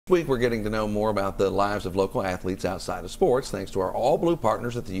week, we're getting to know more about the lives of local athletes outside of sports, thanks to our all-blue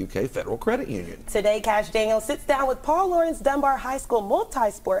partners at the UK Federal Credit Union. Today, Kash Daniel sits down with Paul Laurence Dunbar High School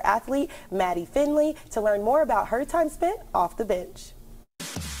multi-sport athlete Mattie Finley to learn more about her time spent off the bench.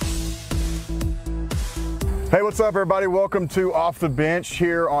 Hey, what's up, everybody? Welcome to Off the Bench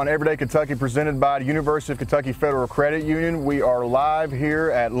here on Everyday Kentucky, presented by the University of Kentucky Federal Credit Union. We are live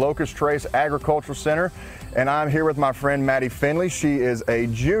here at Locust Trace Agricultural Center, and I'm here with my friend Mattie Finley. She is a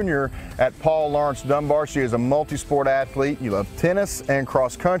junior at Paul Laurence Dunbar. She is a multi-sport athlete. You love tennis and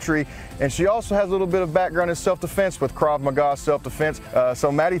cross country, and she also has a little bit of background in self-defense with Krav Maga self-defense.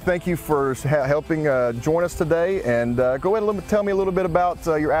 So, Mattie, thank you for helping join us today, and go ahead and tell me a little bit about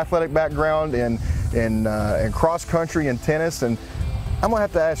your athletic background in cross country and tennis, and I'm gonna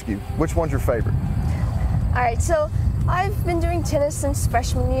have to ask you, which one's your favorite? All right, so I've been doing tennis since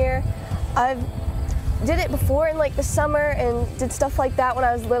freshman year. I did it before in like the summer and did stuff like that when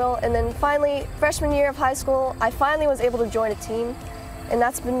I was little, and then finally freshman year of high school I finally was able to join a team, and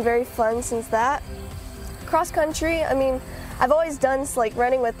that's been very fun since that. Cross country, I mean, I've always done like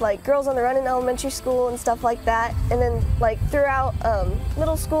running with like Girls on the Run in elementary school and stuff like that, and then like throughout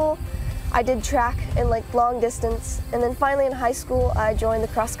middle school I did track and like long distance, and then finally in high school I joined the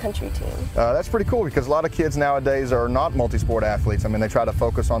cross country team. That's pretty cool, because a lot of kids nowadays are not multi-sport athletes. I mean, they try to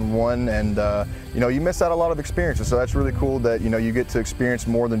focus on one, and you know, you miss out a lot of experiences. So that's really cool that, you know, you get to experience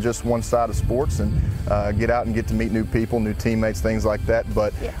more than just one side of sports, and get out and get to meet new people, new teammates, things like that.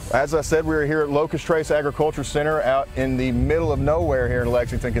 But yes, as I said, we're here at Locust Trace Agriculture Center out in the middle of nowhere here in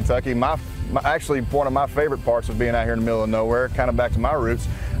Lexington, Kentucky. Actually, one of my favorite parts of being out here in the middle of nowhere, kind of back to my roots.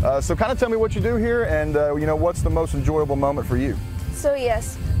 So kind of tell me what you do here, and you know, what's the most enjoyable moment for you? So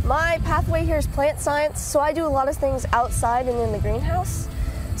yes, my pathway here is plant science, so I do a lot of things outside and in the greenhouse.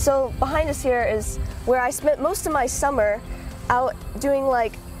 So behind us here is where I spent most of my summer out doing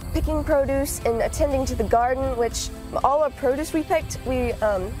like picking produce and attending to the garden, which all our produce we picked, we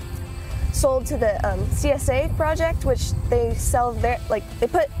sold to the CSA project, which they sell their, like, they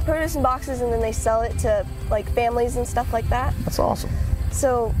put produce in boxes and then they sell it to like families and stuff like that. That's awesome.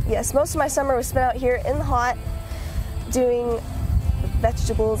 So yes, most of my summer was spent out here in the hot doing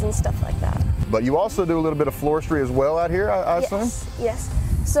vegetables and stuff like that. But you also do a little bit of floristry as well out here, I assume? Yes.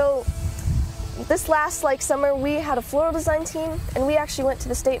 So this last like summer we had a floral design team, and we actually went to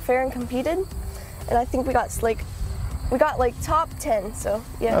the state fair and competed, and I think we got like top 10. So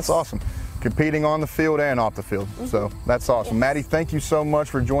yes. That's awesome. Competing on the field and off the field. So that's awesome. Yes. Mattie, thank you so much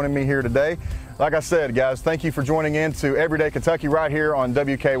for joining me here today. Like I said, guys, thank you for joining in to Everyday Kentucky right here on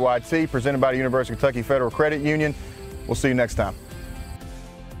WKYT, presented by the University of Kentucky Federal Credit Union. We'll see you next time.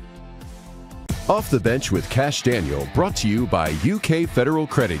 Off the Bench with Kash Daniel, brought to you by UK Federal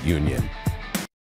Credit Union.